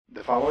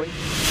The following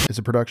is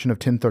a production of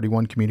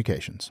 1031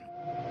 Communications.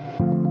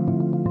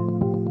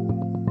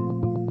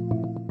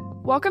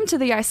 Welcome to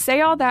the I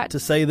Say All That to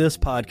Say This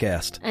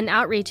podcast, an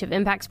outreach of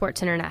Impact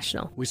Sports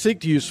International. We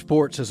seek to use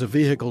sports as a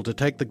vehicle to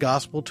take the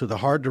gospel to the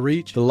hard to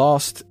reach, the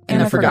lost,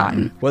 and the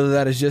forgotten. Whether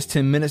that is just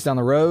 10 minutes down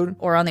the road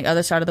or on the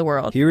other side of the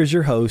world. Here is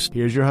your host.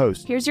 Here's your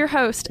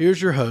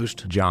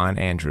host, John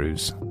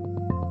Andrews.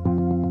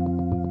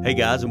 Hey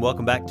guys, and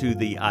welcome back to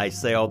the I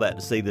Say All That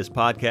to Say This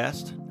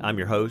podcast. I'm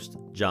your host,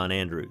 John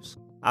Andrews.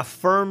 I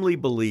firmly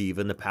believe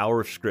in the power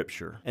of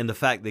Scripture and the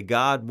fact that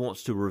God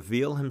wants to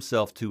reveal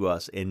Himself to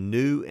us in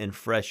new and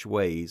fresh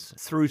ways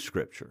through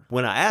Scripture.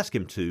 When I ask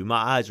Him to, my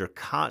eyes are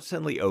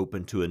constantly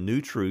open to a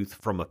new truth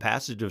from a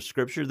passage of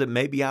Scripture that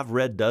maybe I've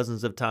read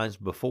dozens of times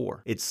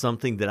before. It's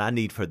something that I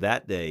need for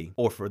that day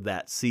or for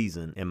that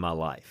season in my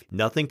life.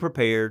 Nothing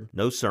prepared,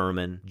 no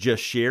sermon,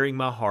 just sharing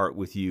my heart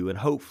with you and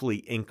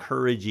hopefully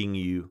encouraging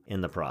you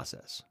in the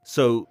process.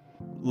 So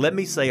let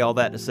me say all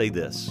that to say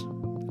this,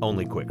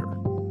 only quicker.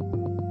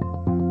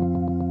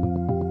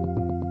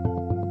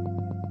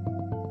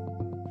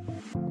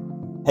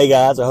 Hey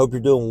guys, I hope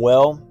you're doing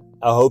well.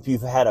 I hope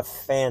you've had a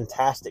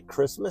fantastic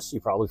Christmas.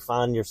 You probably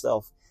find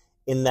yourself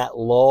in that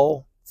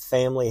lull.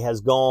 Family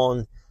has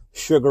gone,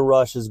 sugar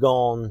rush is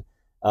gone,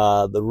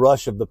 the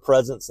rush of the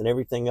presents and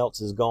everything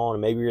else is gone.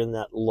 And maybe you're in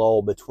that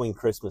lull between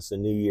Christmas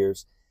and New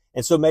Year's.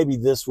 And so maybe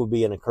this will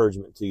be an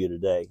encouragement to you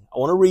today. I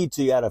want to read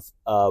to you out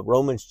of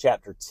Romans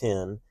chapter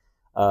 10.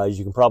 As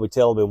you can probably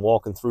tell, I've been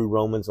walking through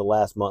Romans the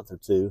last month or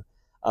two.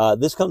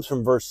 This comes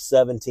from verse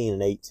 17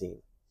 and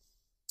 18.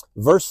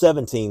 Verse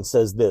 17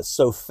 says this: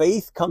 so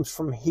faith comes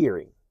from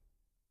hearing.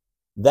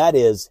 That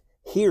is,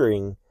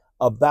 hearing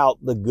about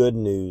the good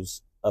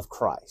news of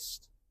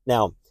Christ.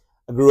 Now,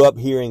 I grew up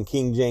hearing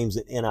King James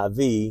and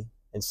NIV,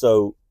 and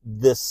so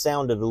this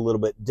sounded a little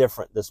bit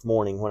different this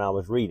morning when I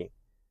was reading.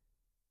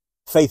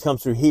 Faith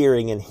comes through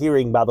hearing, and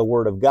hearing by the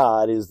word of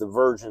God is the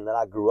version that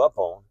I grew up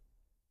on.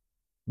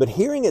 But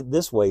hearing it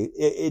this way,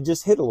 it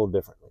just hit a little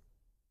differently.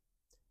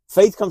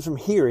 Faith comes from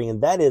hearing,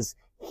 and that is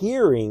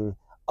hearing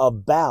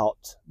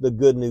about the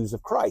good news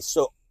of Christ.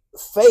 So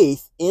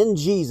faith in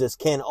Jesus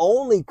can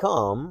only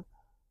come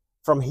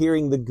from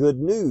hearing the good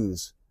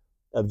news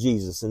of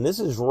Jesus. And this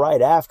is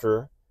right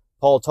after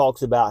Paul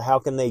talks about how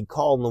can they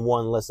call on the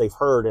one unless they've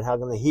heard, and how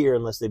can they hear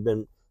unless they've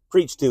been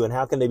preached to, and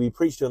how can they be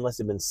preached to unless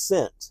they've been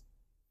sent.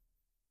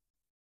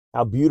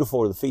 How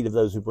beautiful are the feet of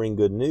those who bring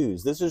good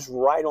news. This is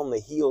right on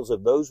the heels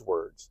of those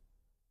words.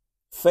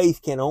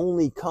 Faith can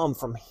only come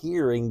from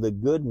hearing the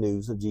good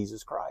news of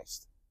Jesus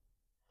Christ.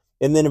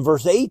 And then in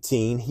verse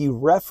 18, he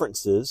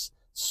references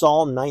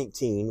Psalm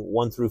 19,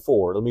 1 through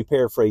 4. Let me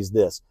paraphrase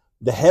this.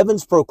 The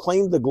heavens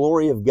proclaim the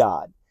glory of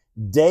God.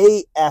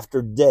 Day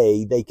after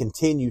day, they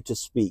continue to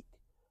speak.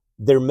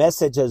 Their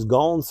message has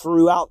gone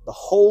throughout the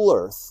whole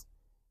earth,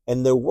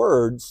 and their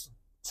words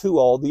to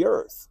all the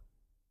earth.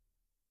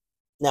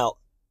 Now,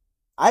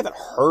 I haven't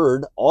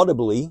heard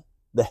audibly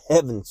the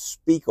heavens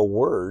speak a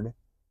word,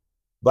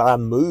 but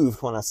I'm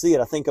moved when I see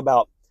it. I think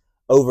about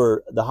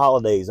over the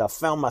holidays, I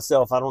found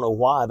myself, I don't know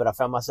why, but I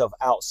found myself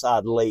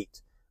outside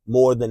late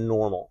more than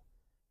normal.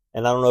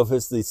 And I don't know if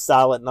it's the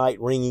silent night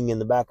ringing in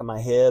the back of my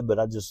head, but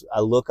I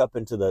look up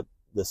into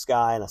the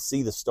sky and I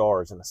see the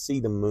stars and I see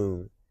the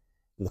moon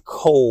and the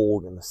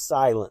cold and the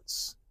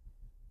silence.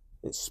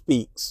 It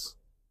speaks.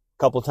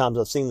 A couple of times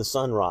I've seen the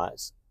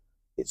sunrise.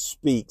 It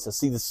speaks. I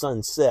see the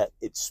sun set.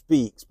 It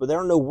speaks, but there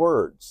are no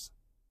words.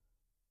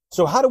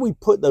 So how do we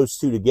put those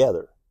two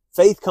together?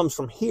 Faith comes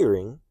from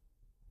hearing.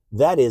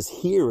 That is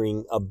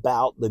hearing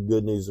about the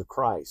good news of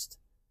Christ.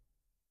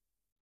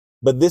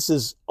 But this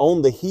is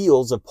on the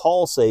heels of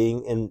Paul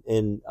saying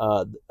in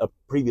a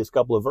previous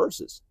couple of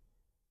verses.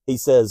 He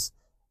says,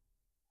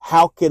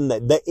 how can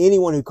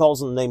anyone who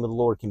calls on the name of the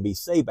Lord can be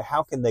saved, but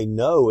how can they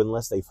know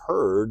unless they've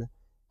heard?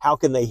 How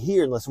can they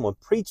hear unless someone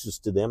preaches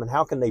to them? And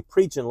how can they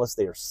preach unless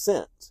they are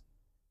sent?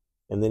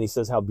 And then he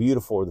says, how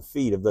beautiful are the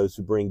feet of those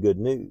who bring good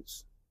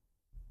news.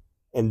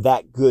 And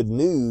that good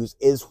news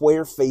is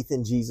where faith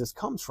in Jesus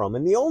comes from,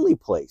 and the only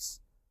place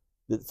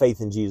that faith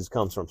in Jesus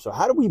comes from. So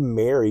how do we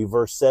marry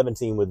verse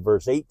 17 with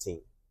verse 18?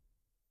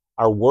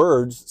 Our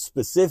words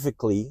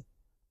specifically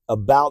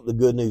about the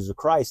good news of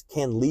Christ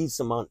can lead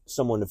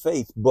someone to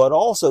faith, but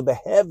also the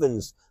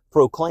heavens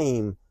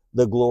proclaim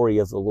the glory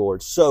of the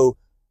Lord. So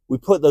we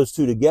put those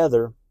two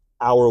together,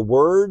 our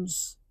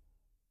words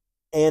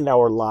and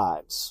our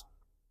lives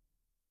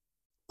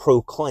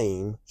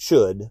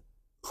should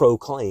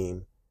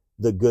proclaim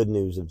the good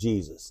news of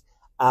Jesus.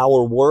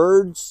 Our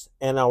words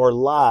and our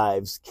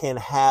lives can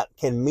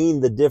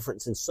mean the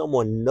difference in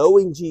someone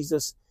knowing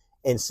Jesus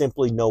and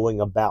simply knowing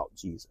about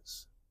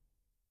Jesus.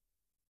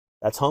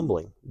 That's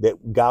humbling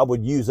that God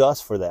would use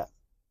us for that.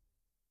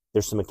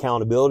 There's some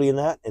accountability in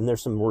that, and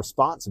there's some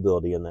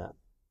responsibility in that.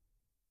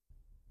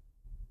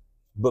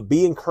 But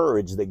be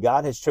encouraged that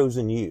God has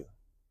chosen you.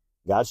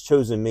 God's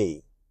chosen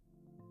me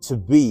to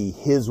be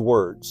His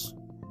words,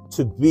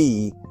 to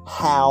be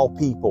how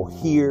people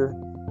hear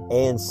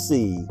and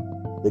see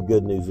the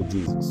good news of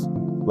Jesus.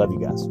 Love you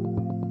guys.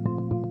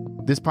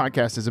 This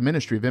podcast is a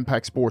ministry of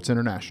Impact Sports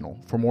International.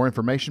 For more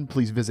information,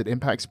 please visit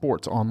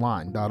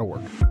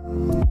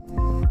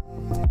impactsportsonline.org.